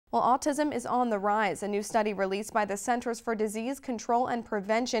Well, autism is on the rise. A new study released by the Centers for Disease Control and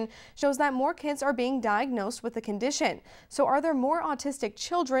Prevention shows that more kids are being diagnosed with the condition. So are there more autistic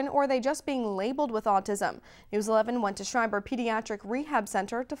children, or are they just being labeled with autism? News 11 went to Schreiber Pediatric Rehab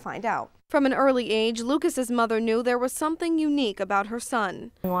Center to find out. From an early age, Lucas's mother knew there was something unique about her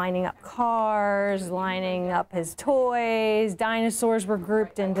son. Lining up cars, lining up his toys, dinosaurs were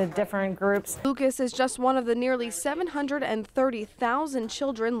grouped into different groups. Lucas is just one of the nearly 730,000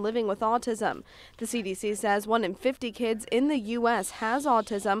 children living with autism. The CDC says 1 in 50 kids in the U.S. has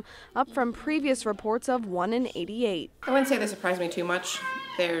autism, up from previous reports of 1 in 88. I wouldn't say this surprised me too much.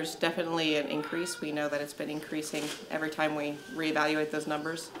 There's definitely an increase. We know that it's been increasing every time we reevaluate those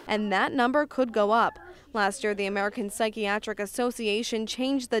numbers. And that number could go up. Last year, the American Psychiatric Association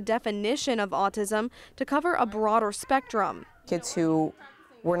changed the definition of autism to cover a broader spectrum. Kids who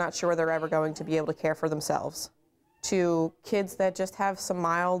we're not sure they're ever going to be able to care for themselves, to kids that just have some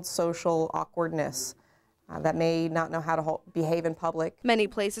mild social awkwardness, that may not know how to behave in public. Many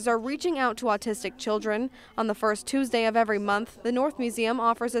places are reaching out to autistic children. On the first Tuesday of every month, the North Museum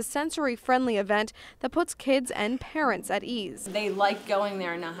offers a sensory-friendly event that puts kids and parents at ease. They like going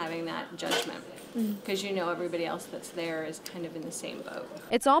there and not having that judgment, because you know everybody else that's there is kind of in the same boat.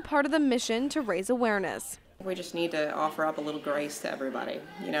 It's all part of the mission to raise awareness. We just need to offer up a little grace to everybody,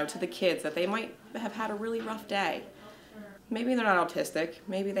 to the kids, that they might have had a really rough day. Maybe they're not autistic,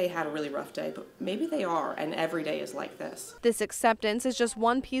 maybe they had a really rough day, but maybe they are, and every day is like this. This acceptance is just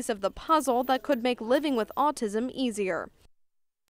one piece of the puzzle that could make living with autism easier.